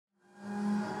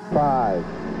5,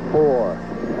 4,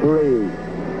 3,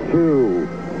 2,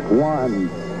 1,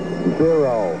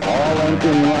 0. All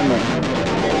engine running.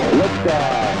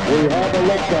 Liftoff. We have a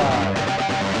liftoff.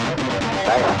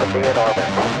 Nice to be in orbit.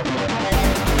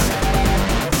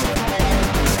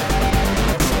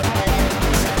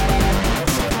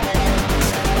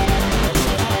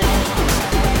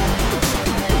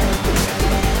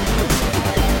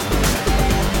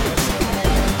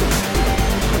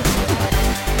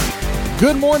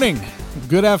 Good morning,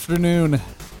 good afternoon,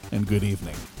 and good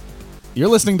evening. You're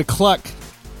listening to Cluck,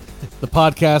 the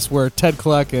podcast where Ted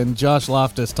Cluck and Josh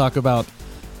Loftus talk about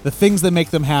the things that make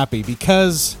them happy,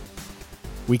 because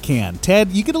we can.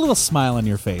 Ted, you get a little smile on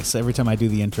your face every time I do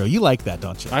the intro. You like that,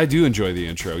 don't you? I do enjoy the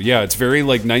intro. Yeah, it's very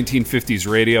like 1950s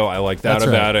radio. I like that. That's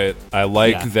about right. It. I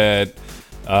like that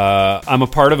I'm a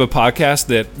part of a podcast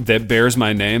that bears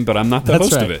my name, but I'm not the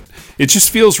host of it. It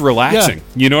just feels relaxing. Yeah,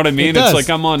 you know what I mean? It's like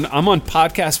I'm on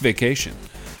podcast vacation.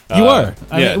 You are.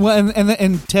 Yeah.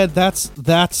 And Ted, that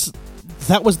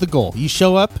was the goal. You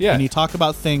show up and you talk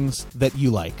about things that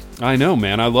you like. I know,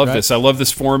 man. I love this. I love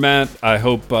this format. I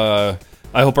hope our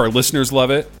listeners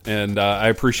love it, and I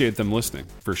appreciate them listening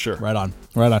for sure. Right on.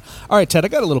 All right, Ted, I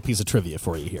got a little piece of trivia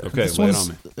for you here. Okay, lay it on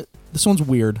me. This one's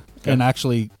weird, and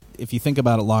actually, if you think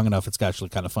about it long enough, it's actually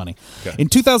kind of funny. Okay. In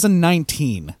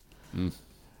 2019,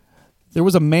 there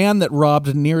was a man that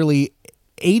robbed nearly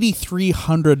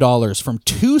 $8,300 from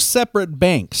two separate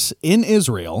banks in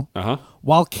Israel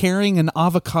while carrying an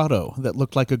avocado that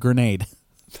looked like a grenade.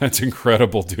 That's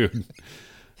incredible, dude.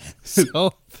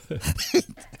 So,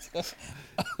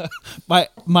 my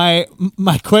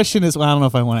question is, well, I don't know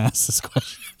if I want to ask this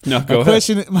question. No, go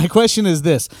ahead. My question is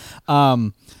this.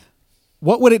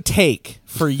 What would it take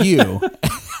for you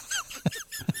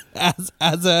as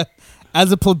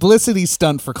a publicity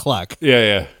stunt for Cluck?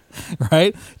 Yeah.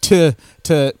 Right? To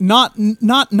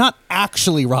not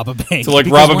actually rob a bank. To like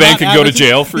rob a bank and go to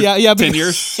jail for 10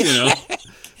 years, you know.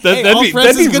 That'd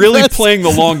be really playing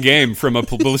the long game from a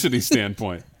publicity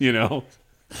standpoint, you know.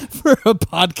 For a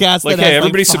podcast like, that hey, has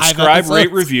everybody subscribe, episodes.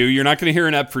 rate, review. You're not going to hear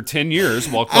an app for 10 years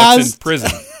while Cluck's in prison.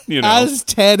 You know? As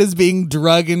Ted is being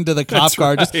drugged into the cop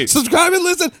car, just subscribe and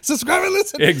listen.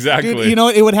 Exactly. Dude, you know,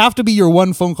 it would have to be your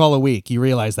one phone call a week. You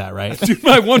realize that, right? Dude,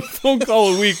 my one phone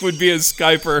call a week would be a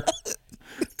Skyper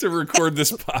to record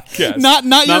this podcast. Not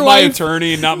your my wife.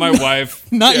 Attorney, not my wife.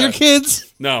 Not your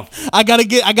kids. No. I gotta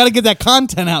get that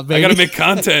content out, baby. I gotta make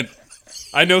content.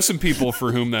 I know some people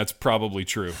for whom that's probably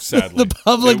true, sadly. The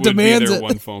public demands it.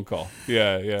 One phone call.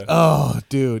 Yeah. Oh,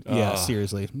 dude. Yeah,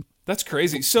 seriously. That's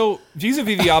crazy. So,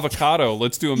 vis-a-vis the avocado,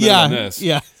 let's do a minute on this.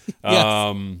 Yeah.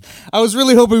 I was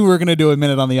really hoping we were going to do a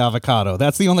minute on the avocado.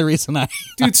 That's the only reason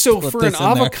Dude, so for an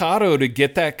avocado to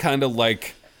get that kind of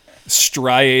like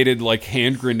striated, like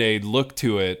hand grenade look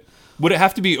to it, would it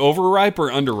have to be overripe or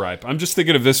underripe? I'm just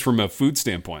thinking of this from a food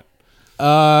standpoint.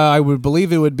 I would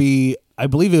believe it would be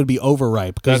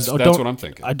overripe. That's what I'm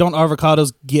thinking. Don't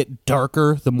avocados get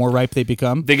darker the more ripe they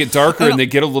become? They get darker and they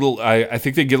get a little. I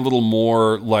think they get a little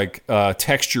more like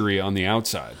textury on the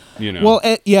outside. You know.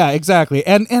 Well, yeah, exactly.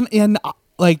 And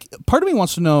like part of me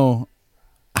wants to know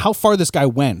how far this guy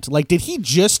went. Like, did he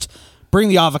just bring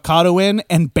the avocado in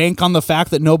and bank on the fact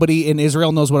that nobody in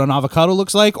Israel knows what an avocado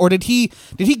looks like, or did he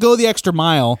go the extra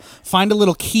mile, find a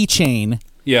little keychain?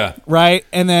 Yeah. Right?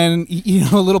 And then, you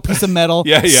know, a little piece of metal.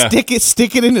 Yeah. Stick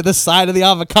it into the side of the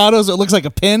avocado so it looks like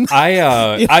a pin.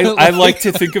 I like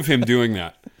to think of him doing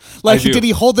that. Like, did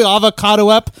he hold the avocado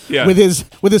up with his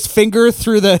finger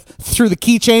through the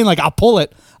keychain? Like, I'll pull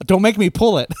it. Don't make me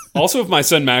pull it. Also, if my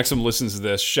son Maxim listens to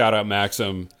this, shout out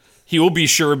Maxim. He will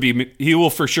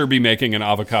for sure be making an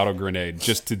avocado grenade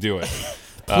just to do it.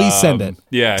 Please send it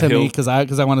to me because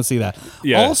I want to see that.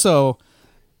 Yeah. Also,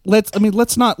 let's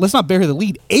not bury the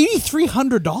lead.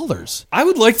 $8,300. I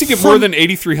would like to get more than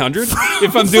 $8,300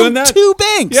 if I'm doing that. From two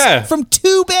banks. Yeah, from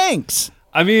two banks.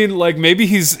 I mean, like maybe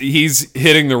he's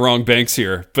hitting the wrong banks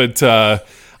here, but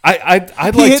I'd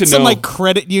like to know some like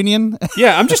credit union.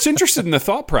 Yeah, I'm just interested in the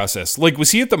thought process. Like,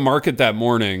 was he at the market that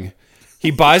morning? He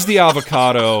buys the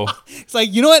avocado. It's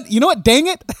like, you know what? Dang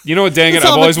it. I've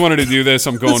always wanted to do this.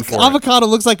 I'm going for it. Avocado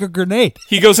looks like a grenade.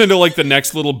 He goes into like the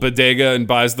next little bodega and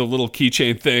buys the little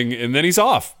keychain thing, and then he's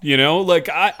off. You know, like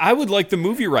I would like the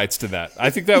movie rights to that. I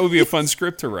think that would be a fun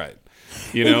script to write.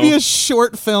 You know, it'd be a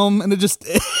short film, and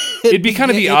it'd be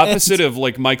kind of the opposite of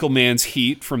like Michael Mann's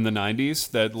Heat from the '90s.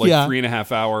 That like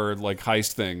 3.5 hour like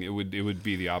heist thing. It would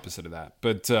be the opposite of that.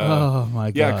 But oh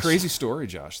my gosh. Yeah, crazy story,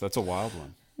 Josh. That's a wild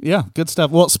one. Yeah, good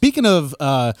stuff. Well, speaking of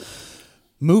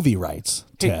movie rights,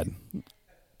 Ted.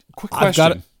 Quick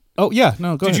question. Oh, yeah.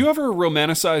 No, go ahead. Did you ever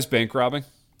romanticize bank robbing?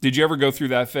 Did you ever go through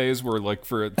that phase where, like,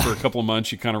 for a couple of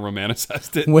months you kind of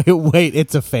romanticized it? Wait,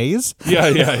 it's a phase? Yeah,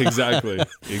 exactly.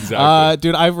 Dude,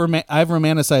 I've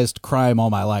romanticized crime all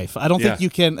my life. I don't think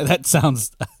you can. That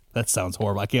sounds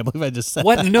horrible. I can't believe I just said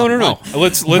what? that. No.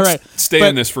 Let's right. stay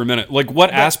in this for a minute. Like,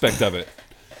 what aspect of it?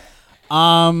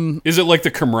 Is it like the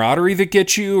camaraderie that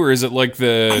gets you, or is it like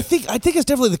the? I think it's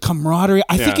definitely the camaraderie.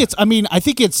 I think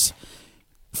it's.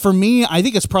 For me, I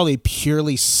think it's probably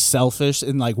purely selfish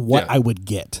in like what I would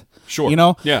get. Sure. You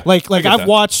know? Yeah. Like I've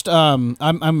watched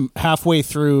I'm halfway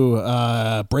through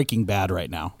Breaking Bad right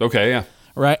now. Okay, yeah.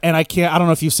 Right? And I don't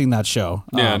know if you've seen that show.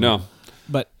 Yeah, no.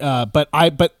 But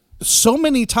so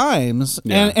many times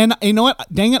and you know what?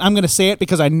 Dang it, I'm going to say it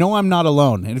because I know I'm not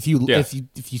alone. And if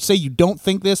you say you don't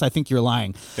think this, I think you're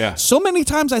lying. Yeah. So many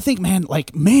times I think, man,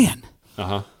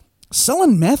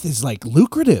 selling meth is like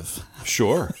lucrative.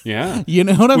 Sure. Yeah. You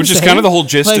know what I'm saying? Which is kind of the whole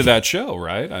gist of that show,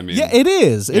 right? I mean, yeah, it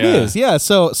is. It is. Yeah.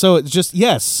 So it's just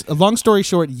yes. Long story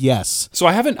short, yes. So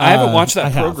I haven't watched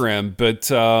that program,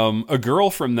 but a girl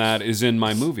from that is in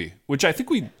my movie, which I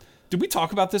think did we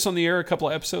talk about this on the air a couple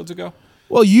of episodes ago?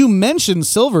 Well, you mentioned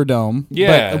Silverdome.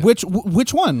 Yeah. But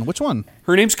which one? Which one?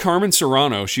 Her name's Carmen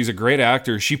Serrano. She's a great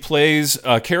actor. She plays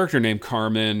a character named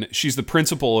Carmen. She's the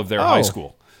principal of their high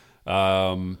school.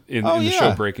 In the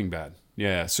show Breaking Bad.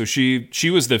 Yeah, so she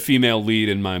was the female lead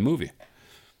in my movie.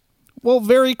 Well,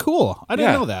 very cool. I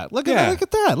didn't know that. Look at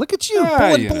that. Look at you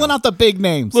pulling out the big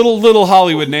names. Little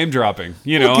Hollywood name dropping.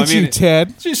 You know, Look at you, Ted.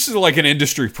 It's just like an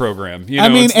industry program. You know, I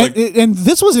mean, and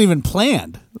this wasn't even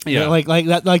planned. Yeah, like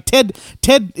that. Like Ted.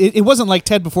 It wasn't like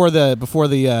Ted before the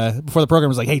program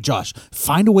was like, "Hey, Josh,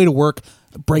 find a way to work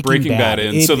Breaking Bad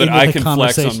in so that I can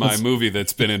flex on my movie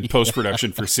that's been in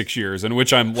post-production for 6 years and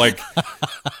which I'm like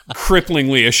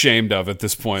cripplingly ashamed of at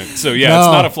this point. So it's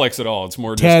not a flex at all. It's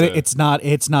more Ted, just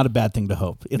it's not a bad thing to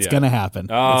hope. It's going to happen.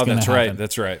 Oh, that's right.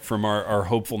 That's right. From our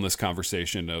hopefulness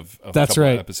conversation of a couple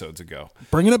of episodes ago.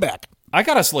 Bringing it back. I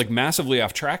got us like massively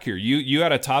off track here. You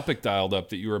had a topic dialed up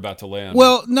that you were about to lay on.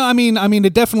 Well, no, I mean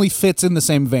it definitely fits in the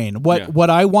same vein. What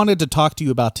I wanted to talk to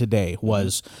you about today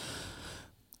was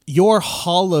your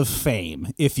Hall of Fame,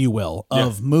 if you will,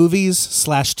 of movies /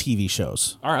 TV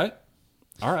shows. All right.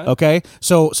 Okay.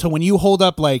 So when you hold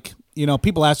up, like, you know,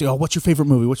 people ask you, "Oh, what's your favorite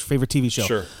movie? What's your favorite TV show?"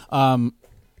 Sure.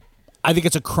 I think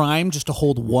it's a crime just to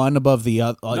hold one above the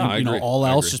other, all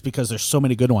else, just because there's so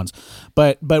many good ones.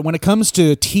 But when it comes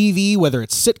to TV, whether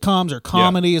it's sitcoms or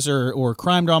comedies or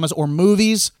crime dramas or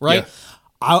movies, right?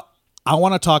 Yeah. I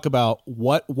want to talk about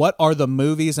what are the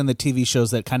movies and the TV shows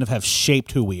that kind of have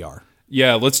shaped who we are.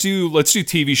 Yeah, let's do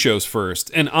TV shows first.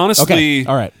 And honestly,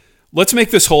 all right. Let's make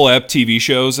this whole ep TV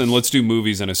shows and let's do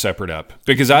movies in a separate ep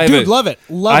because I love it.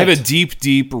 I have a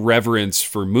deep reverence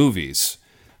for movies.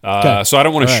 So I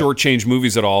don't want to shortchange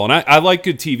movies at all, and I like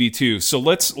good TV too. So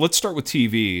let's start with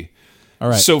TV. All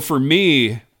right. So for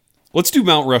me, let's do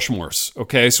Mount Rushmores.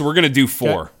 Okay, so we're gonna do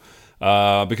 4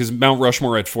 because Mount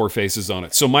Rushmore had 4 faces on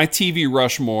it. So my TV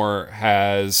Rushmore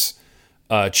has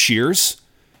Cheers.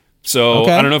 So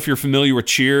I don't know if you're familiar with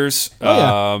Cheers,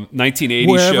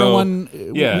 1980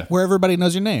 show. Where everybody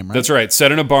knows your name, right? That's right.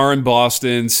 Set in a bar in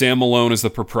Boston. Sam Malone is the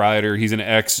proprietor. He's an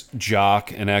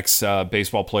ex-jock, an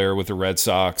ex-baseball player with the Red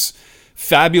Sox.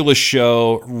 Fabulous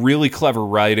show, really clever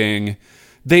writing.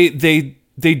 They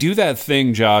do that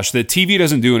thing, Josh, that TV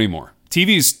doesn't do anymore.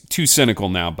 TV is too cynical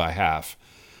now by half.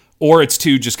 Or it's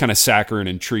too just kind of saccharine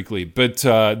and treacly. But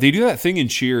they do that thing in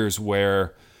Cheers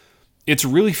where it's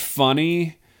really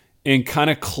funny and kind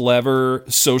of clever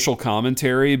social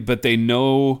commentary, but they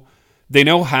know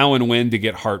how and when to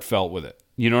get heartfelt with it.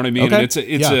 You know what I mean? Okay. And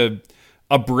it's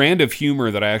a brand of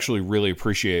humor that I actually really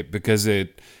appreciate because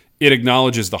it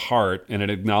acknowledges the heart and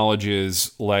it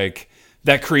acknowledges like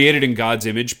that created in God's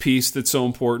image piece that's so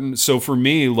important. So for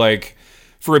me, like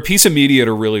for a piece of media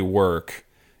to really work,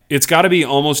 it's got to be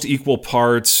almost equal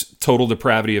parts total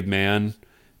depravity of man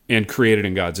and created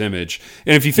in God's image.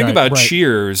 And if you think about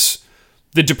Cheers,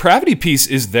 the depravity piece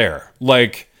is there.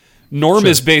 Like Norm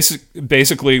is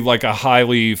basically like a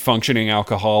highly functioning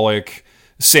alcoholic.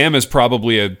 Sam is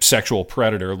probably a sexual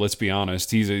predator. Let's be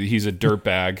honest. He's a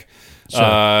dirtbag.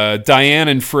 Diane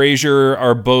and Frasier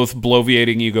are both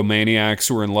bloviating egomaniacs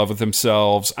who are in love with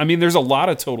themselves. I mean, there's a lot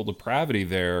of total depravity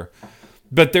there,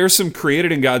 but there's some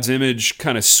created in God's image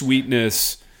kind of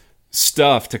sweetness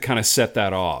stuff to kind of set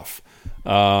that off.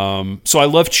 So I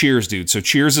love Cheers, dude. So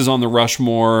Cheers is on the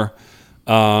Rushmore.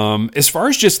 As far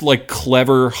as just like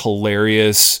clever,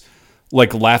 hilarious,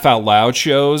 like laugh out loud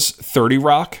shows, 30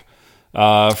 Rock,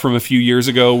 from a few years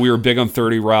ago. We were big on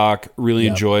 30 Rock, really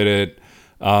enjoyed it.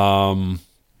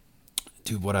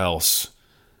 Dude, what else?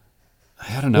 I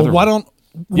had another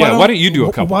why don't you do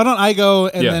a couple? Why don't I go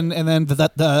and then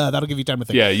that'll give you time to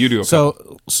think. Yeah, you do a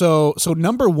couple. So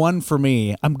number one for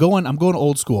me, I'm going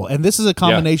old school, and this is a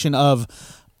combination of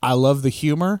I love the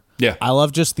humor. Yeah, I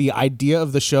love just the idea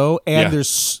of the show, and Yeah.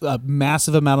 there's a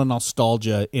massive amount of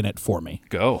nostalgia in it for me.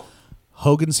 Go.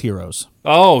 Hogan's Heroes.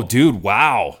 Oh, dude,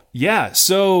 wow. Yeah,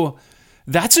 so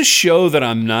that's a show that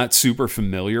I'm not super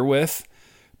familiar with,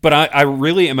 but I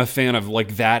really am a fan of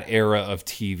like that era of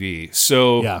TV.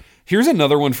 So Yeah. here's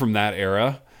another one from that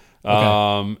era.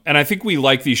 Okay. And I think we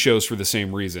like these shows for the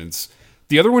same reasons.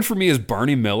 The other one for me is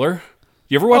Barney Miller.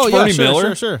 You ever watch Barney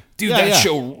Miller? Sure. Dude, Yeah, that yeah.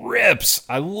 show rips.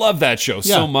 I love that show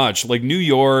so Yeah. much. Like New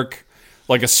York,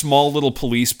 like a small little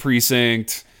police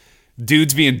precinct,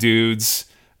 dudes being dudes.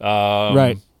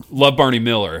 Right. Love Barney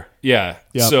Miller. Yeah.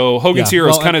 Yep. So Hogan's Yeah.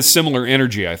 Heroes Well, kind of similar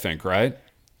energy, I think, right?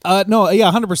 No, yeah,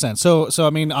 100%. So I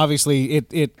mean, obviously,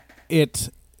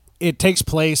 it takes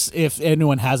place if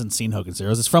anyone hasn't seen Hogan's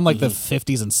Heroes. It's from like the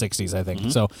 50s and 60s, I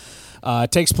think. So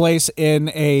it takes place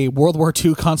in a World War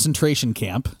II concentration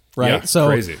camp, right? Yeah, so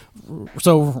crazy.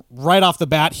 So right off the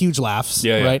bat, huge laughs,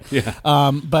 Yeah, yeah, right? yeah.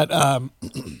 But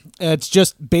it's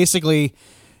just basically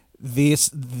this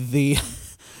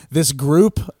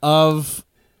group of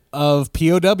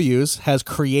POWs has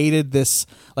created this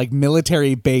like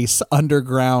military base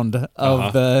underground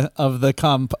of the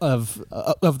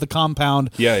compound.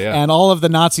 Yeah, yeah. And all of the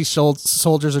Nazi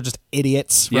soldiers are just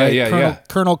idiots. Yeah, right? yeah.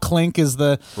 Colonel Klink is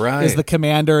the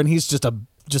commander, and he's just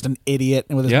an idiot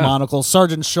with his monocle.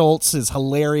 Sergeant Schultz is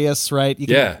hilarious, right? You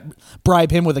can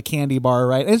bribe him with a candy bar,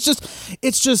 right? And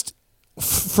it's just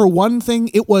for one thing,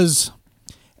 it was.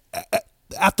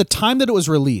 At the time that it was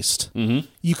released,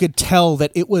 you could tell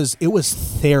that it was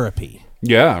therapy.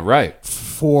 Yeah, right.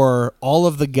 For all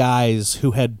of the guys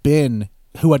who had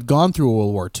gone through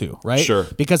World War II, right? Sure.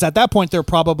 Because at that point they're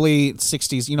probably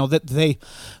 60s. You know that they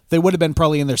would have been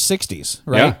probably in their 60s,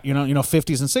 right? Yeah. You know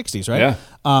 50s and 60s, right?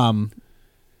 Yeah.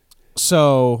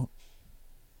 So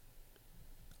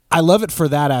I love it for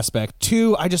that aspect.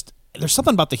 Two, there's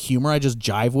something about the humor I just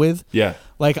jive with. Yeah.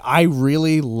 Like I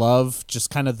really love just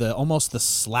kind of almost the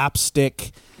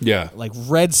slapstick, Yeah. like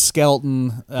Red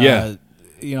Skelton,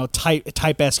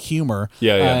 type-esque humor.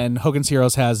 Yeah, yeah. And Hogan's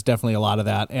Heroes has definitely a lot of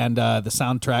that, and the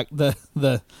soundtrack,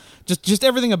 the just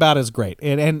everything about it is great.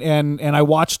 And I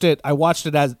watched it.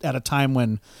 At a time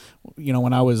when,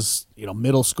 when I was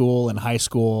middle school and high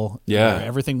school. Yeah. Where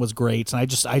everything was great, and I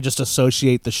just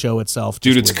associate the show itself.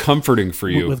 Dude, it's comforting for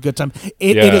you. With good time.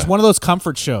 It is one of those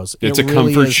comfort shows. It's It a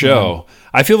really comfort is, show. man.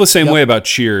 I feel the same way about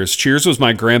Cheers. Cheers was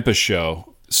my grandpa's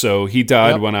show. So he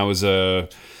died when I was a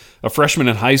freshman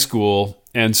in high school.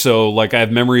 And so like I have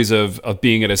memories of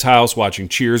being at his house, watching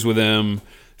Cheers with him,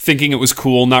 thinking it was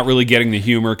cool, not really getting the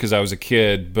humor because I was a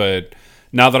kid. But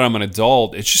now that I'm an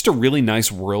adult, it's just a really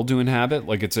nice world to inhabit.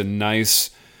 Like it's a nice,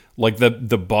 like the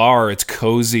bar, it's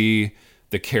cozy,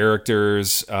 the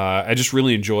characters. I just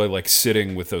really enjoy like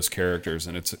sitting with those characters,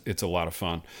 and it's a lot of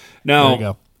fun. Now, There you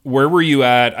go. Where were you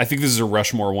at? I think this is a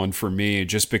Rushmore one for me,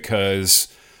 just because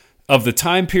of the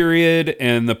time period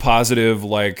and the positive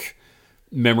like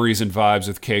memories and vibes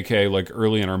with KK, like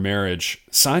early in our marriage.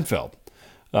 Seinfeld.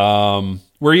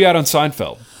 Where are you at on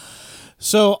Seinfeld?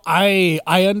 So I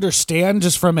understand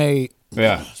just from a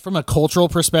Yeah. cultural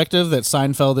perspective that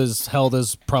Seinfeld is held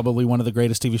as probably one of the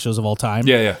greatest TV shows of all time.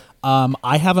 Yeah.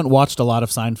 I haven't watched a lot of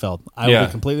Seinfeld. I will Yeah.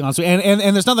 be completely honest with you.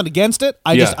 And there's nothing against it.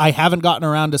 I haven't gotten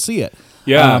around to see it.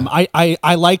 Yeah.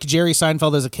 I like Jerry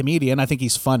Seinfeld as a comedian. I think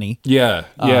he's funny. Yeah.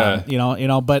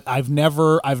 But I've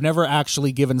never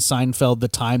actually given Seinfeld the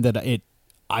time that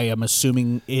I am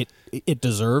assuming it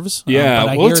deserves. Yeah. But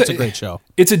I hear it's a great show.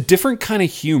 It's a different kind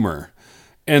of humor.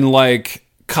 And like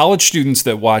college students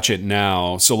that watch it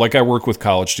now, so like I work with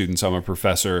college students, I'm a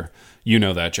professor. You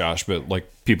know that, Josh, but like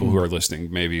people who are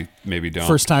listening maybe don't.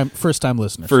 First time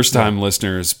listeners. First time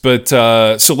listeners. But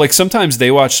so like sometimes they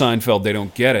watch Seinfeld, they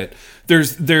don't get it.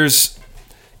 There's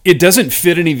it doesn't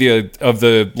fit any of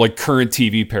the like current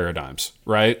TV paradigms,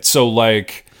 right? So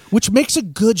like Which makes a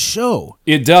good show.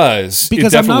 it does.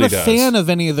 Because it I'm not a definitely does. fan of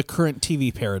any of the current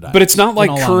TV paradigms. But it's not like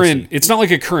in all current. honesty. It's not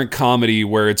like a current comedy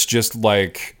where it's just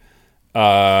like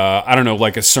I don't know,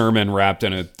 like a sermon wrapped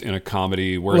in a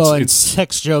comedy where and it's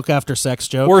sex joke after sex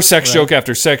joke. or sex Right. joke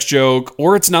after sex joke,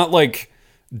 or it's not like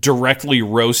directly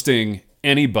roasting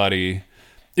anybody.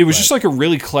 It was just like a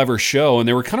really clever show, and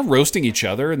they were kind of roasting each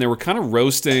other, and they were kind of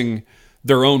roasting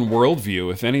their own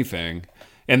worldview, if anything,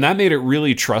 and that made it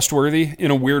really trustworthy in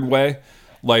a weird way.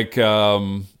 Like,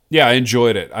 yeah, I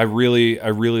enjoyed it. I really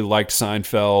liked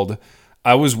Seinfeld.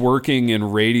 I was working in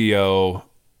radio,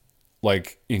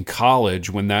 like in college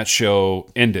when that show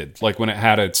ended, like when it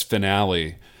had its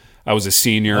finale. I was a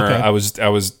senior. Okay. I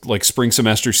was like spring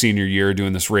semester senior year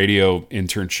doing this radio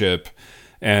internship,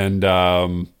 and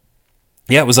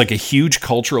it was like a huge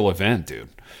cultural event, dude.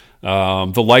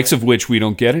 The likes of which we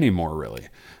don't get anymore, really.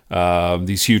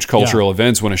 These huge cultural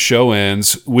events when a show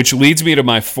ends, which leads me to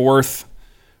my fourth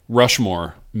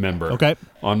Rushmore member. Okay.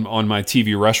 On my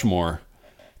TV Rushmore,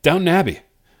 Downton Abbey.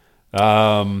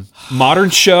 Modern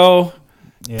show,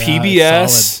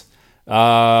 PBS,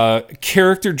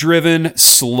 character-driven,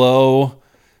 slow,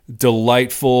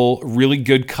 delightful, really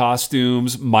good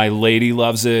costumes. My lady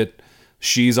loves it.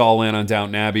 She's all in on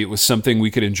Downton Abbey. It was something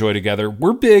we could enjoy together.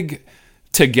 We're big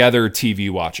together TV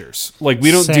watchers. Like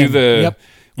we don't do the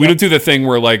we don't do the thing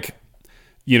where like,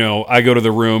 you know, I go to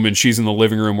the room and she's in the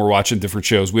living room. We're watching different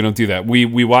shows. We don't do that.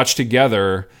 We watch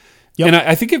together, and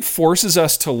I think it forces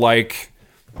us to like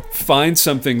find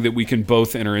something that we can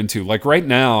both enter into. Like right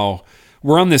now,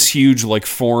 we're on this huge like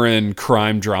foreign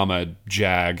crime drama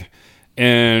jag,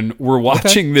 and we're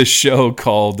watching this show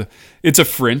called, it's a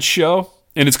French show,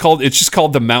 and it's just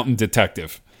called The Mountain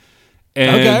Detective.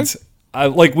 And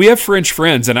we have French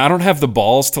friends, and I don't have the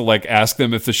balls to like ask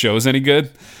them if the show's any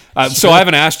good. So I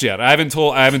haven't asked yet. I haven't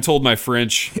told my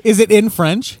French. Is it in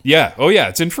French? Yeah. Oh yeah,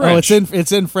 it's in French. Oh,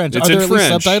 it's in French. It's are there in at least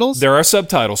French. subtitles? There are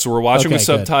subtitles, so we're watching with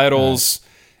subtitles.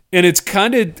 And it's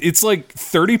like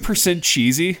 30%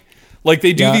 cheesy. Like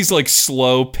they do these like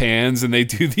slow pans, and they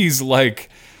do these like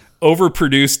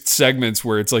overproduced segments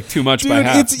where it's like too much by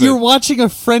half. You're watching a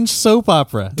French soap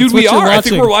opera. Dude, we are. I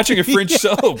think we're watching a French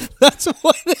soap. That's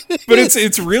what it is. But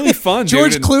it's really fun,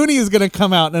 George dude. Clooney is going to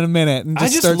come out in a minute and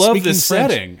just start love speaking the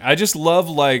French. setting. I just love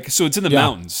so it's in the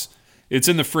mountains. It's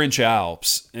in the French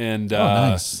Alps, and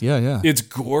nice. Yeah. It's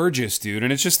gorgeous, dude.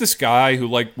 And it's just this guy who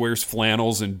like wears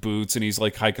flannels and boots, and he's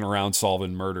like hiking around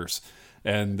solving murders,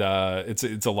 and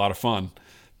it's a lot of fun.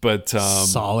 But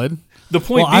solid. The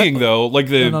point being, though, like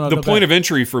the point of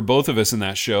entry for both of us in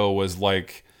that show was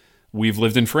like we've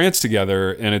lived in France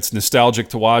together, and it's nostalgic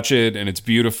to watch it, and it's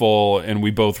beautiful, and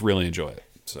we both really enjoy it.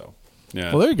 So.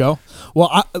 Yeah. Well, there you go.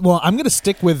 Well, I'm going to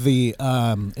stick with the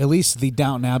at least the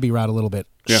Downton Abbey route a little bit.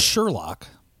 Yeah. Sherlock.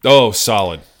 Oh,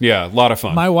 solid. Yeah, a lot of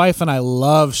fun. My wife and I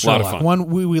love Sherlock. A lot of fun.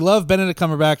 We love Benedict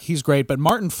Cumberbatch. He's great, but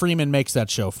Martin Freeman makes that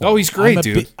show for me. Oh, he's great,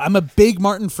 dude. I'm a big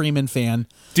Martin Freeman fan.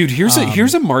 Dude, here's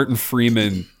a Martin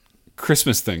Freeman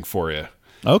Christmas thing for you.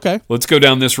 Okay. Let's go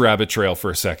down this rabbit trail for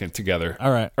a second together.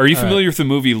 All right. Are you familiar with the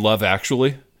movie Love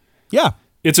Actually? Yeah.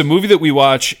 It's a movie that we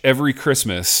watch every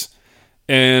Christmas.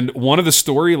 And one of the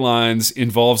storylines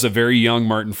involves a very young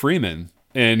Martin Freeman,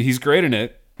 and he's great in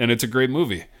it, and it's a great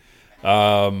movie.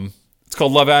 It's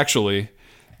called Love Actually.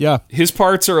 Yeah. His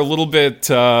parts are a little bit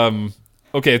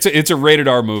it's a rated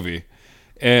R movie,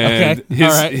 and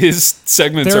his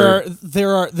segments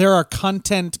there are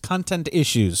content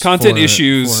issues.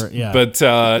 But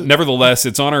nevertheless,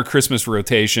 it's on our Christmas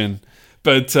rotation.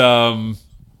 But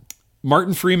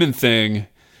Martin Freeman thing,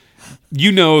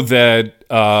 you know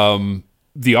that.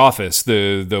 The Office,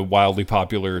 the wildly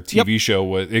popular TV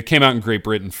show, it came out in Great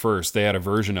Britain first. They had a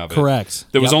version of it. Correct.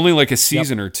 There was only like a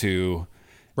season or two.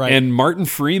 Right. And Martin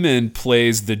Freeman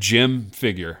plays the Jim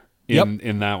figure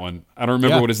in that one. I don't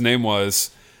remember what his name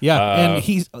was. Yeah, and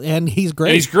he's great. And he's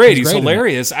great. He's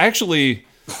hilarious. Actually,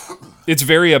 it's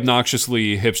very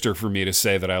obnoxiously hipster for me to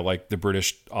say that I like the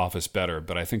British Office better,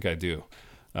 but I think I do.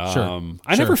 I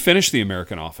never finished the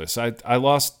American Office. I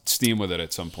lost steam with it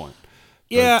at some point.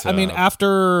 Yeah, but, I mean,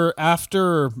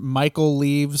 after Michael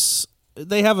leaves,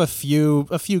 they have a few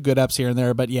good ups here and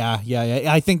there, but yeah.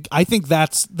 I think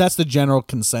that's the general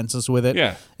consensus with it.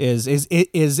 Yeah,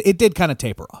 it did kind of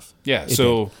taper off. Yeah,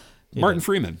 Martin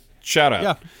Freeman, shout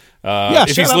out. Yeah,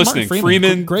 if he's listening,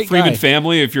 Freeman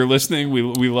family, if you're listening,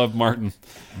 we love Martin.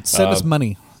 Send us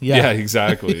money. Yeah,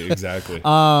 exactly.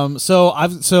 So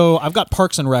I've got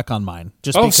Parks and Rec on mine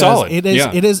just because solid. it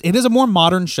is a more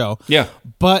modern show. Yeah,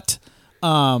 but.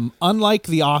 Unlike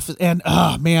The Office, and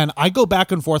I go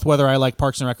back and forth whether I like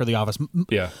Parks and Rec or The Office.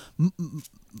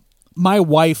 My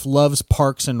wife loves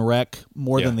Parks and Rec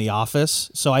more than The Office,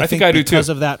 so I think I do because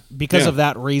too. of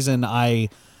that reason, I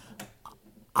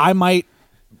might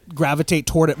gravitate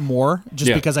toward it more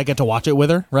just because I get to watch it with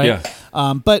her, right?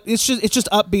 Yeah. But it's just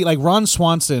upbeat. Like Ron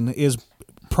Swanson is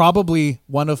probably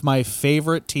one of my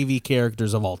favorite TV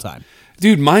characters of all time.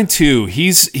 Dude, mine too.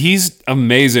 He's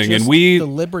amazing, and the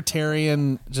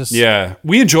libertarian.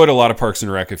 We enjoyed a lot of Parks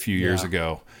and Rec a few years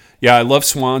ago. Yeah, I love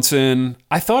Swanson.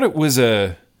 I thought it was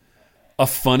a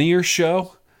funnier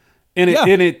show, and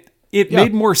it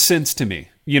made more sense to me.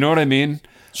 You know what I mean?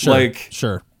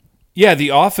 Sure. Yeah, The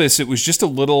Office. It was just a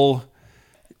little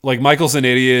like Michael's an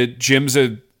idiot. Jim's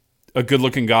a good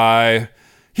looking guy.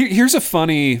 Here's a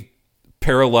funny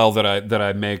parallel that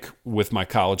I make with my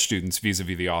college students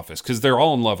vis-a-vis The Office, because they're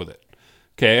all in love with it.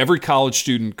 Okay, every college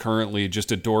student currently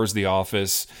just adores The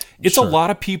Office. It's a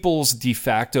lot of people's de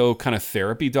facto kind of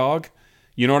therapy dog.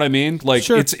 You know what I mean? Like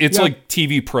it's like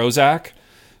TV Prozac.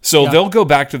 So they'll go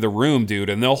back to the room, dude,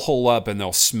 and they'll hole up and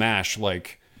they'll smash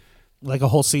like a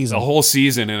whole season. A whole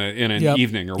season in an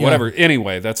evening or whatever.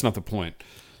 Anyway, that's not the point.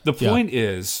 The point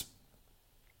is,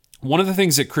 one of the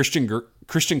things that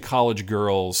Christian college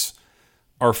girls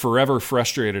are forever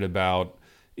frustrated about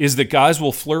is that guys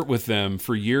will flirt with them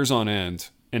for years on end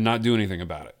and not do anything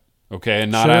about it, okay?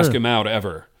 And not ask them out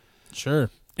ever. Sure.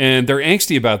 And they're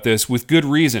angsty about this with good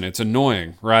reason. It's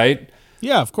annoying, right?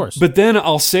 Yeah, of course. But then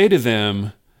I'll say to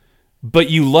them, but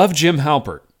you love Jim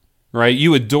Halpert, right?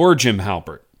 You adore Jim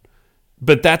Halpert.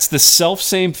 But that's the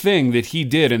self-same thing that he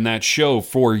did in that show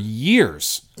for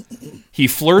years. He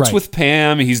flirts with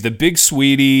Pam. He's the big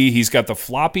sweetie. He's got the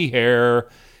floppy hair.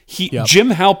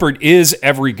 Jim Halpert is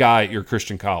every guy at your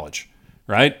Christian college,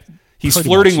 right? He's pretty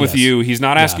flirting with you. He's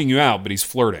not asking you out, but he's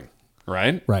flirting,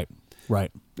 right? Right.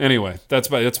 Anyway,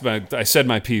 that's my. I said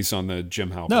my piece on the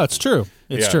Jim Halpert. No, it's true.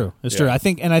 It's true. I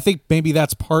think maybe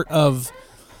that's part of.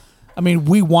 I mean,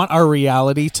 we want our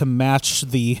reality to match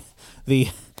the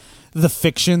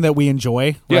fiction that we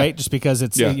enjoy, right? Just because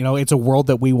it's it's a world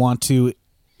that we want to.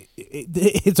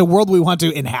 It's a world we want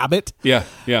to inhabit. Yeah.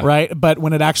 Right. But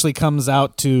when it actually comes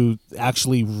out to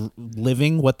actually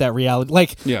living what that reality,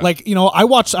 I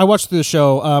watched the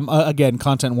show again,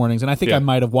 content warnings, and I think I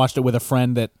might have watched it with a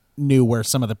friend that knew where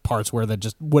some of the parts were that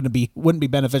just wouldn't be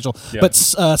beneficial. Yeah. But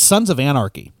Sons of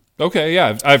Anarchy. Okay.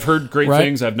 Yeah, I've heard great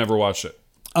things. I've never watched it.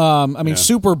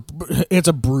 It's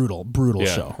a brutal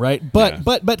show, right? But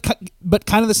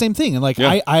kind of the same thing. And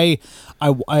I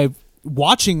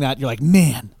watching that, you're like,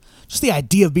 man, just the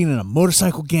idea of being in a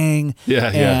motorcycle gang.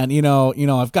 And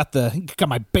I've got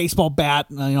my baseball bat,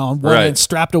 on one end,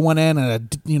 strapped to one end,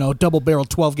 and a double barrel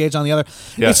 12 gauge on the other.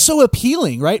 Yeah. It's so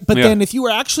appealing, right? But then if you were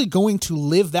actually going to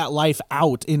live that life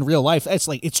out in real life, it's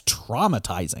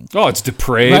traumatizing. Oh, it's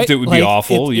depraved. Right? It would be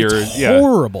awful. It's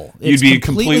horrible. You'd be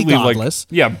completely godless.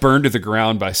 Burned to the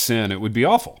ground by sin. It would be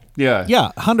awful. Yeah.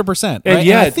 Yeah, 100%. And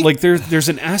right? there's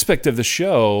an aspect of the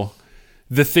show.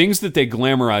 The things that they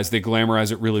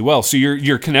glamorize it really well. So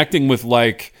you're connecting with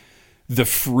like the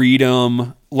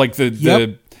freedom, like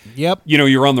the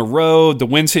you're on the road, the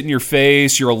wind's hitting your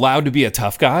face, you're allowed to be a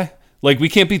tough guy. Like we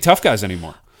can't be tough guys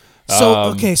anymore.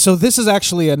 So so this is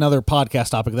actually another podcast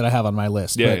topic that I have on my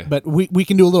list. But we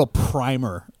can do a little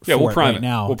primer. We'll prime it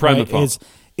now. We'll prime the pump.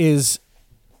 Is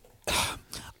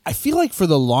I feel like for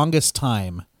the longest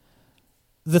time,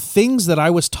 the things that I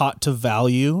was taught to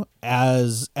value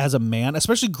as a man,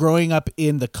 especially growing up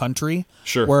in the country,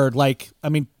 where I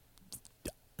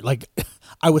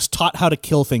was taught how to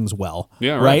kill things well,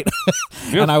 right?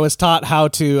 And I was taught how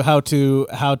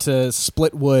to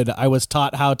split wood. I was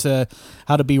taught how to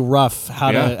be rough,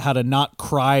 how to not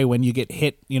cry when you get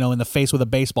hit, in the face with a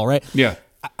baseball, right? Yeah.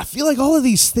 I feel like all of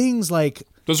these things,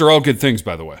 those are all good things,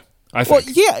 by the way. I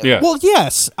think. Well,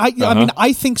 yes. I mean,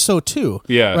 I think so too.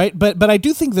 Yeah. Right. But I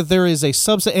do think that there is a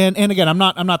subset, and again, I'm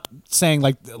not saying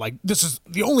like this is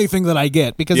the only thing that I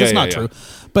get, because it's not true.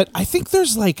 But I think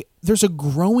there's a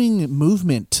growing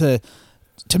movement to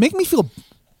make me feel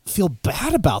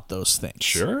bad about those things.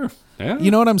 Sure. Yeah.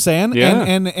 You know what I'm saying? Yeah.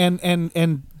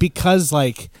 And because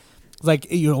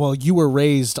you were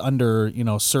raised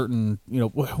under certain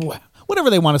whatever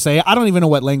they want to say. I don't even know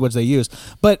what language they use.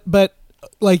 But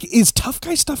is tough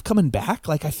guy stuff coming back?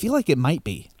 I feel like it might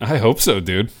be. I hope so,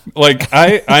 dude.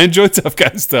 I enjoy tough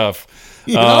guy stuff.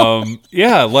 I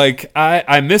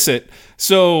miss it.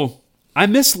 So I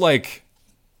miss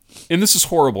and this is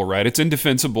horrible, right? It's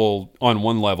indefensible on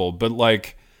one level, but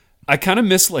I kind of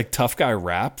miss tough guy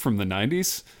rap from the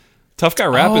 90s. Tough guy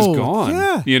rap is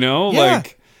gone. Yeah.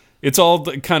 It's all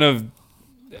kind of.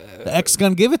 The X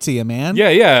gonna give it to you, man.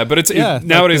 Yeah, but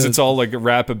nowadays it's all a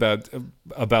rap about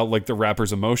the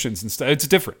rapper's emotions and stuff. It's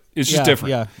different. It's just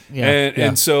different.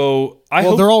 And so I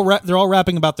hope they're all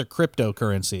rapping about their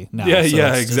cryptocurrency now.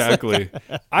 Exactly.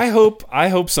 I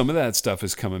hope some of that stuff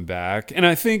is coming back, and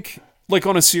I think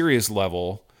on a serious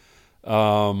level,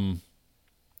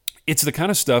 it's the kind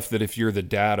of stuff that if you're the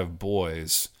dad of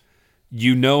boys,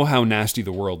 you know how nasty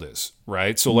the world is,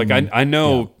 right? So I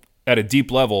know. At a deep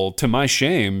level, to my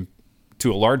shame,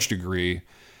 to a large degree,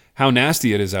 how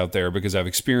nasty it is out there, because I've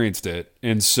experienced it.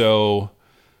 And so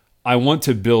I want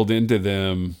to build into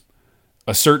them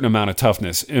a certain amount of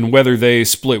toughness. And whether they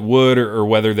split wood or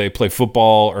whether they play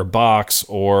football or box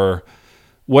or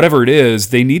whatever it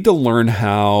is, they need to learn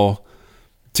how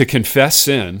to confess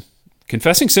sin.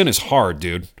 Confessing sin is hard,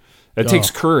 dude. It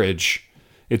takes courage.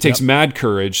 It takes mad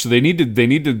courage. So they need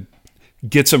to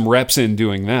get some reps in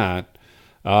doing that.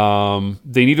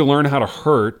 They need to learn how to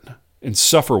hurt and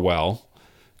suffer well,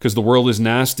 because the world is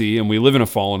nasty and we live in a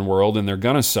fallen world and they're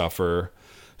going to suffer.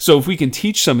 So if we can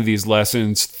teach some of these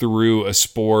lessons through a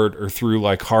sport or through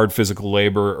like hard physical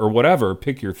labor or whatever,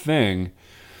 pick your thing,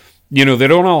 they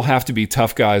don't all have to be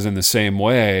tough guys in the same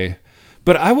way.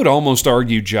 But I would almost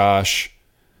argue, Josh,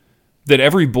 that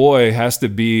every boy has to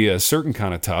be a certain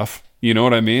kind of tough. You know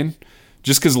what I mean?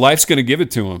 Just because life's going to give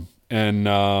it to them. And,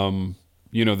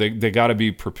 they got to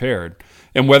be prepared.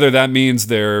 And whether that means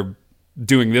they're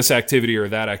doing this activity or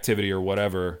that activity or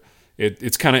whatever,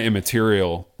 it's kind of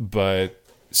immaterial, but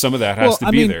some of that has to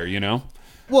be there,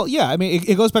 Well, yeah, I mean,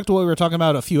 it goes back to what we were talking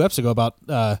about a few episodes ago about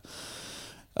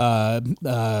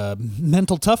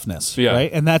mental toughness,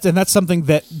 right? And that's something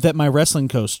that my wrestling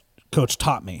coach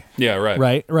taught me. Yeah,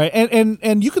 right. Right.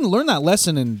 And you can learn that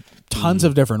lesson in tons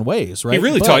of different ways, right? He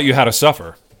really taught you how to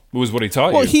suffer. Was what he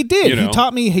taught you. Well, he did. He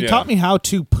taught me. He taught me how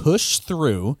to push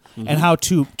through and how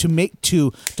to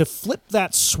flip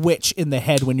that switch in the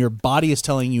head when your body is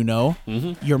telling you no.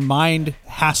 Your mind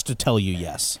has to tell you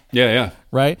yes. Yeah.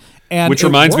 Right. And which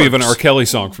reminds me of an R. Kelly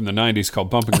song from the '90s called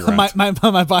 "Bumping Ground."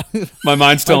 my body. My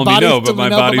mind's telling me no, but my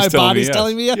body's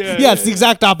telling me yes. Yeah, it's the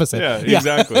exact opposite. Yeah,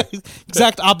 exactly.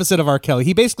 Exact opposite of R. Kelly.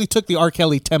 He basically took the R.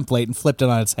 Kelly template and flipped it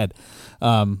on its head.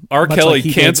 R. Kelly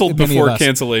canceled before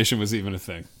cancellation was even a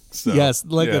thing. So, yes,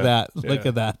 look at that. Look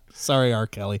at that. Sorry, R.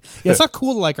 Kelly. Yeah, it's not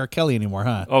cool to like R. Kelly anymore,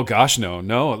 huh? Oh, gosh, no.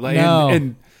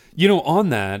 And on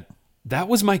that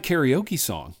was my karaoke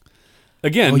song.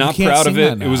 Again, not proud of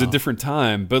it. It was a different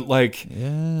time. But,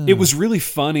 it was really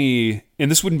funny.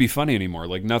 And this wouldn't be funny anymore.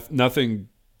 Like, nothing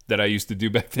that I used to do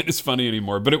back then is funny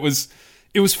anymore. But it was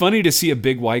funny to see a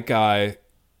big white guy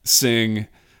sing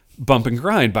 "Bump and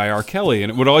Grind" by R. Kelly,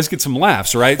 and it would always get some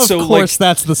laughs, right? Of course,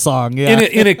 that's the song. Yeah.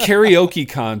 In a karaoke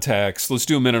context, let's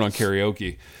do a minute on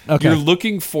karaoke. Okay. You're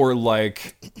looking for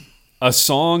like a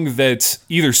song that's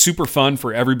either super fun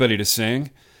for everybody to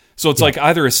sing, so it's like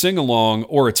either a sing along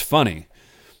or it's funny.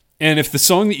 And if the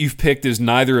song that you've picked is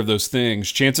neither of those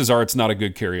things, chances are it's not a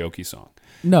good karaoke song.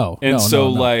 No. And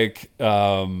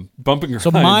 "Bump and Grind." So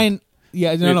mine, go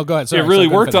ahead. Sorry, it really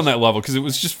worked on that level because it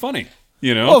was just funny.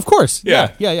 Oh, of course.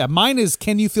 Yeah. Mine is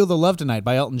 "Can You Feel the Love Tonight"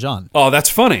 by Elton John. Oh, that's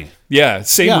funny. Yeah,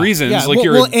 same reasons. Yeah.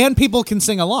 Like and people can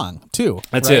sing along too.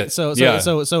 That's right? it. So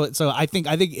I think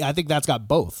that's got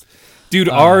both. Dude,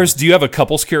 ours. Do you have a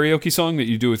couples karaoke song that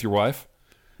you do with your wife?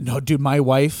 No, dude. My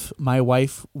wife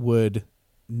would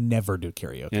never do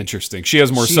karaoke. Interesting. She has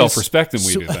more self-respect than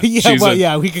we do. Then.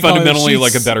 We could fundamentally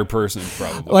like a better person,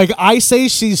 probably. Like I say,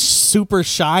 she's super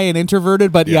shy and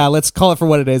introverted, but let's call it for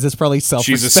what it is. It's probably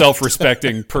self-respect. She's a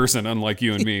self-respecting person, unlike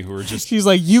you and me, who are just. She's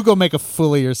like, you go make a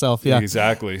fool of yourself. Yeah,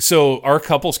 exactly. So our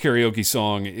couples karaoke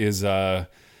song is the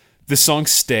song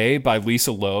 "Stay" by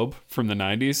Lisa Loeb from the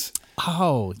 '90s.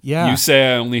 Oh yeah. You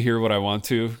say I only hear what I want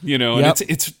to. And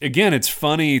it's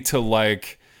funny to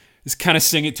like. Just kind of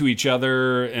sing it to each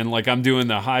other, and like I'm doing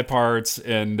the high parts,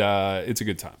 and it's a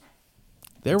good time.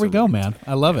 There we go, man.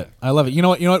 I love it. I love it. You know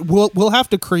what? We'll have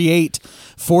to create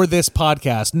for this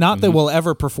podcast. Not that we'll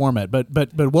ever perform it, but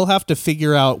we'll have to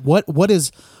figure out what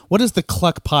is the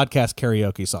Cluck podcast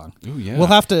karaoke song. Oh yeah. We'll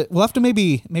have to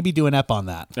maybe do an ep on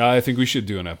that. I think we should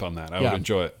do an ep on that. I would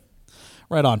enjoy it.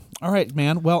 Right on. All right,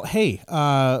 man. Well, hey,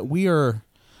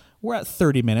 we're at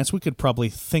 30 minutes. We could probably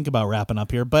think about wrapping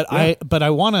up here, but I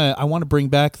want to bring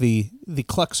back the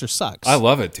Clucks or Sucks. I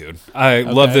love it, dude. I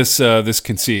love this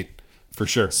conceit for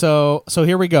sure. So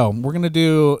here we go. We're gonna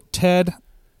do Ted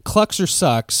Clucks or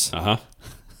Sucks.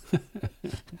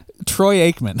 Troy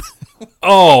Aikman.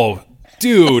 Oh,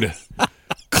 dude,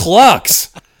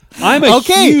 Clucks. I'm a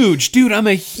huge Troy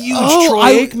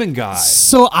Aikman guy.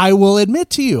 So I will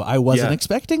admit to you, I wasn't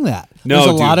expecting that. No,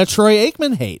 there's a lot of Troy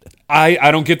Aikman hate.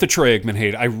 I don't get the Troy Aikman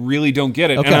hate. I really don't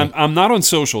get it. Okay. And I'm not on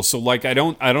social, so like I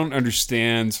don't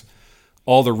understand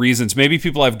all the reasons. Maybe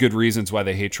people have good reasons why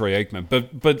they hate Troy Aikman.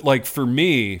 But like for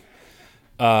me,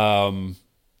 and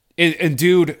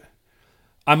dude,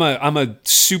 I'm a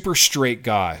super straight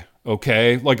guy,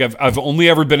 okay? Like I've only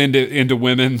ever been into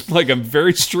women. Like I'm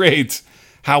very straight.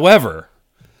 However,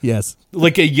 yes.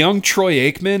 Like a young Troy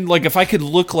Aikman, like if I could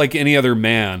look like any other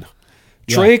man,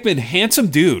 Troy Aikman, handsome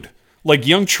dude. Like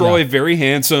young Troy, very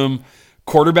handsome,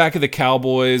 quarterback of the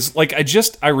Cowboys. Like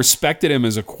I respected him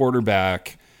as a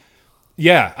quarterback.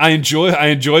 Yeah, I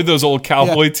enjoyed those old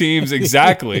Cowboy teams,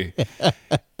 exactly.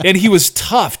 And he was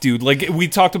tough, dude. Like we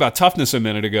talked about toughness a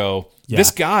minute ago. Yeah. This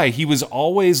guy, he was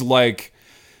always like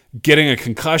getting a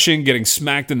concussion, getting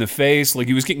smacked in the face, like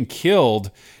he was getting killed.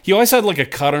 He always had like a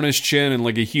cut on his chin and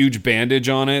like a huge bandage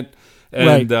on it.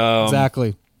 Right.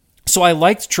 Exactly. So I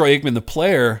liked Troy Aikman, the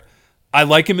player. I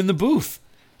like him in the booth.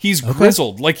 He's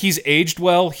grizzled. Like, he's aged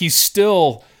well. He's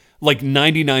still like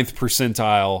 99th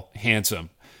percentile handsome.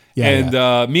 Yeah,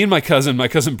 and me and my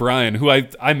cousin Brian, who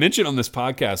I mention on this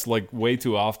podcast like way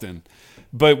too often,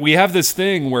 but we have this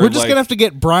thing where we're just gonna have to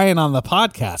get Brian on the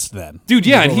podcast then, dude.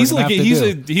 Yeah, and he's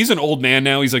an old man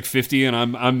now. He's like 50, and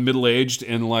I'm middle aged,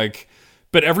 and like.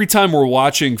 But every time we're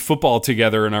watching football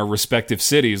together in our respective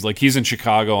cities, like he's in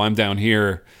Chicago, I'm down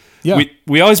here. Yeah.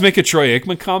 We always make a Troy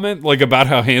Aikman comment, like about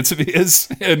how handsome he is,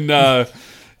 and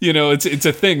it's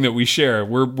a thing that we share.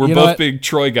 We're both big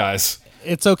Troy guys.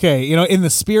 It's okay. In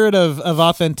the spirit of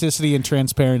authenticity and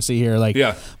transparency here, like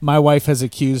my wife has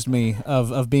accused me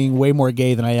of being way more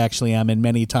gay than I actually am in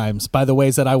many times by the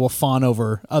ways that I will fawn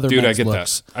over other men's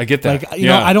looks. I get that. Like,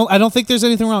 I don't think there's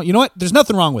anything wrong. You know what? There's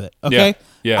nothing wrong with it. Okay?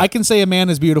 Yeah. I can say a man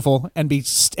is beautiful and be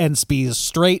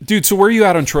straight. Dude, so where are you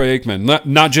at on Troy Aikman?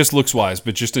 Not just looks wise,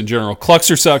 but just in general. Clucks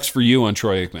or sucks for you on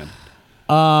Troy Aikman?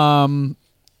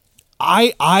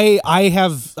 I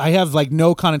have like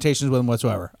no connotations with him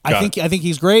whatsoever. I think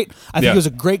he's great. I think he was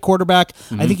a great quarterback.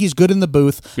 Mm-hmm. I think he's good in the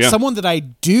booth. Yeah. Someone that I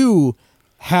do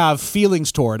have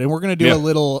feelings toward, and we're going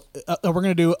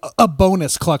to do a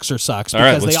bonus Clucks or Sucks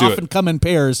because they often come in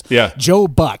pairs. Yeah. Joe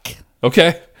Buck.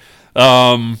 Okay.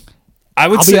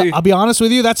 I'll be honest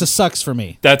with you, that's a sucks for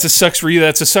me. That's a sucks for you.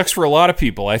 That's a sucks for a lot of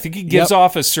people. I think he gives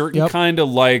off a certain kind of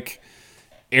like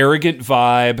arrogant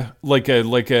vibe, like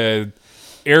a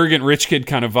arrogant rich kid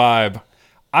kind of vibe.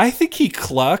 I think he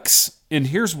clucks, and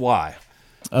here's why.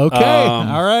 Okay,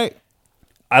 all right.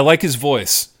 I like his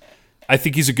voice. I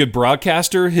think he's a good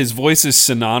broadcaster. His voice is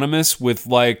synonymous with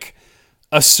like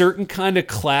a certain kind of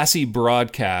classy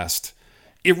broadcast.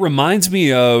 It reminds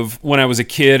me of when I was a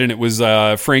kid, and it was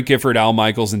Frank Gifford, Al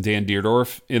Michaels, and Dan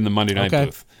Dierdorf in the Monday Night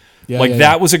booth.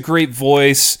 That was a great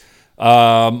voice.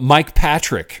 Mike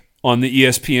Patrick on the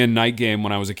ESPN night game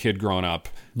when I was a kid growing up.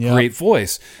 Yep. Great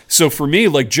voice. So for me,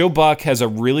 like Joe Buck has a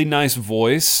really nice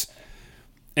voice,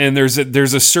 and there's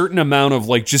a certain amount of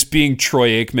like just being Troy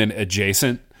Aikman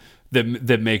adjacent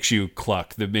that makes you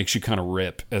cluck, that makes you kind of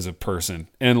rip as a person,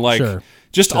 and like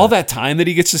all that time that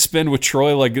he gets to spend with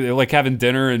Troy, like having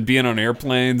dinner and being on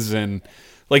airplanes, and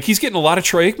like he's getting a lot of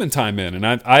Troy Aikman time in, and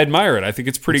I admire it. I think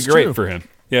it's pretty great for him.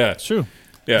 Yeah, it's true.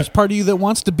 Yeah. There's part of you that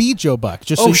wants to be Joe Buck,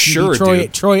 just so you can be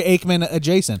Troy Aikman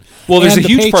adjacent. Well, there's a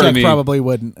huge part of me probably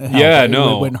wouldn't help. Yeah,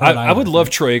 no. I would love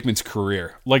Troy Aikman's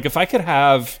career. Like if I could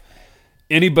have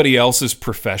anybody else's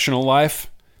professional life,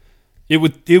 it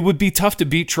would be tough to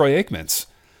beat Troy Aikman's.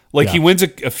 Like he wins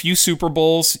a few Super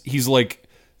Bowls, he's like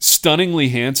stunningly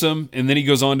handsome, and then he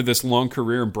goes on to this long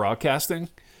career in broadcasting.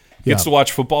 Gets to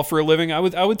watch football for a living. I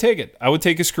would take it. I would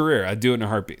take his career. I'd do it in a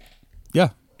heartbeat. Yeah.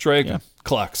 Troy Aikman.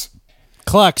 Clucks.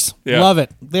 Clucks. Yeah. Love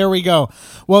it. There we go.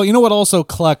 Well, you know what also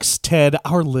clucks, Ted?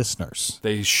 Our listeners.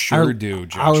 They sure do,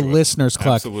 Joshua. Our listeners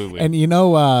cluck. Absolutely. And you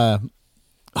know,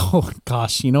 oh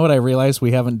gosh, you know what I realized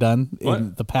we haven't done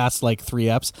in the past like 3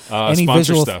 eps? Any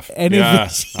visual stuff.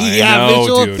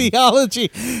 Visual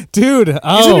theology. Dude,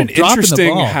 isn't it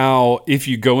interesting how if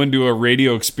you go into a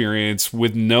radio experience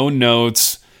with no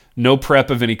notes, no prep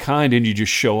of any kind, and you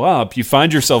just show up, you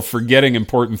find yourself forgetting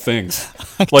important things,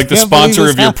 like the sponsor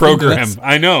of your program.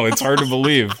 I know, it's hard to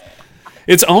believe.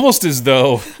 It's almost as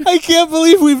though I can't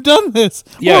believe we've done this.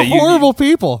 Yeah, we're horrible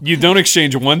people. You don't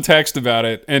exchange one text about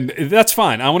it, and that's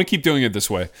fine. I want to keep doing it this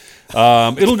way.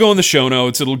 It'll go in the show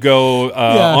notes. It'll go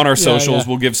on our socials.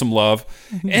 We'll give some love.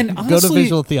 And honestly, go to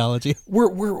Visual Theology.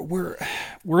 We're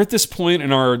at this point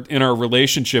in our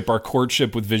relationship, our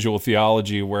courtship with Visual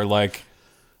Theology, where like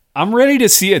I'm ready to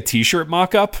see a T-shirt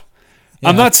mock-up. Yeah,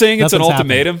 I'm not saying it's an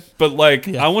ultimatum, but like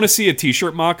I want to see a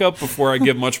T-shirt mock-up before I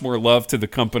give much more love to the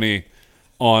company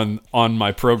on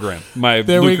my program, my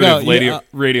lucrative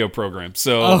radio program.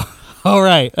 So, all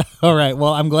right.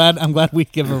 Well, I'm glad we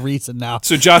give a reason now.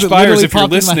 So, Josh Byers, if you're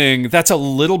listening, that's a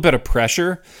little bit of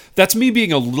pressure. That's me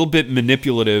being a little bit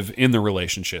manipulative in the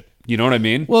relationship. You know what I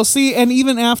mean? Well, see, and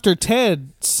even after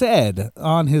Ted said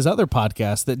on his other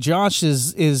podcast that Josh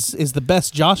is the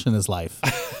best Josh in his life,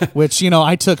 which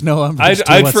I took no umbrage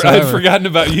to whatsoever. I'd forgotten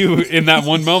about you in that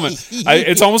one moment.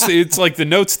 It's like the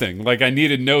notes thing. Like I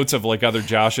needed notes of like other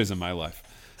Joshes in my life.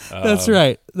 That's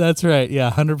right. Yeah,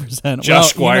 100%.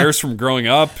 Josh Squires from growing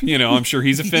up. I'm sure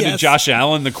he's offended. Yes. Josh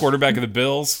Allen, the quarterback of the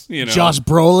Bills. Josh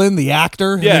Brolin, the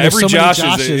actor. Yeah, every Josh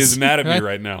is mad at me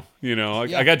right now.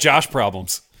 I got Josh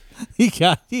problems. He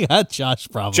got Josh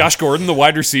problems. Josh Gordon, the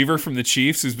wide receiver from the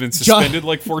Chiefs, who's been suspended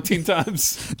like 14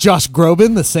 times. Josh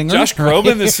Groban, the singer. Josh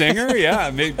Groban, the singer. Yeah,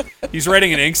 he's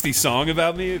writing an angsty song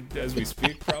about me as we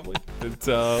speak, probably.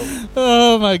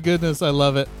 Oh my goodness, I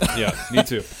love it. Yeah, me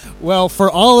too. Well,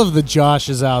 for all of the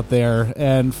Joshes out there,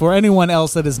 and for anyone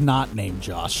else that is not named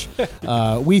Josh,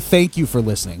 we thank you for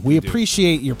listening. We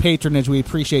appreciate your patronage. We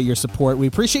appreciate your support. We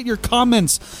appreciate your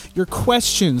comments, your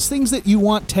questions, things that you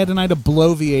want Ted and I to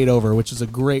bloviate over, which is a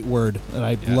great word that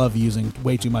I love using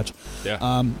way too much. Yeah.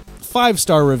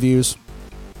 5-star reviews.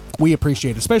 We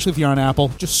appreciate it, especially if you're on Apple.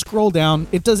 Just scroll down.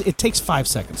 It takes 5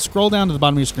 seconds. Scroll down to the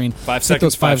bottom of your screen. 5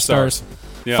 seconds, 5 stars.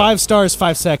 Yeah. 5 stars,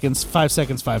 5 seconds, 5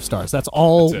 seconds, 5 stars. That's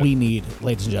all we need,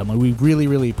 ladies and gentlemen. We really,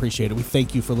 really appreciate it. We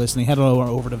thank you for listening. Head on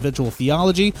over to Visual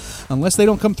Theology. Unless they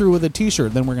don't come through with a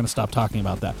T-shirt, then we're going to stop talking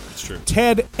about that. That's true.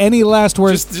 Ted, any last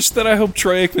words? Just that I hope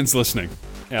Troy Aikman's listening.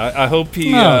 Yeah, I hope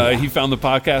he found the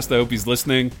podcast. I hope he's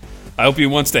listening. I hope he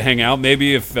wants to hang out.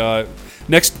 Maybe if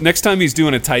next time he's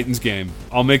doing a Titans game,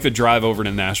 I'll make the drive over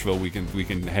to Nashville. We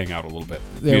can hang out a little bit.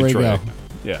 There we go. Aikman.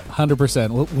 Yeah,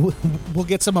 100%. We'll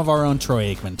get some of our own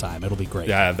Troy Aikman time. It'll be great.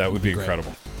 Yeah, that would be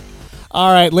incredible.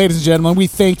 All right, ladies and gentlemen, we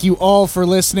thank you all for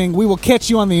listening. We will catch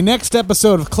you on the next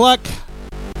episode of Cluck.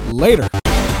 Later.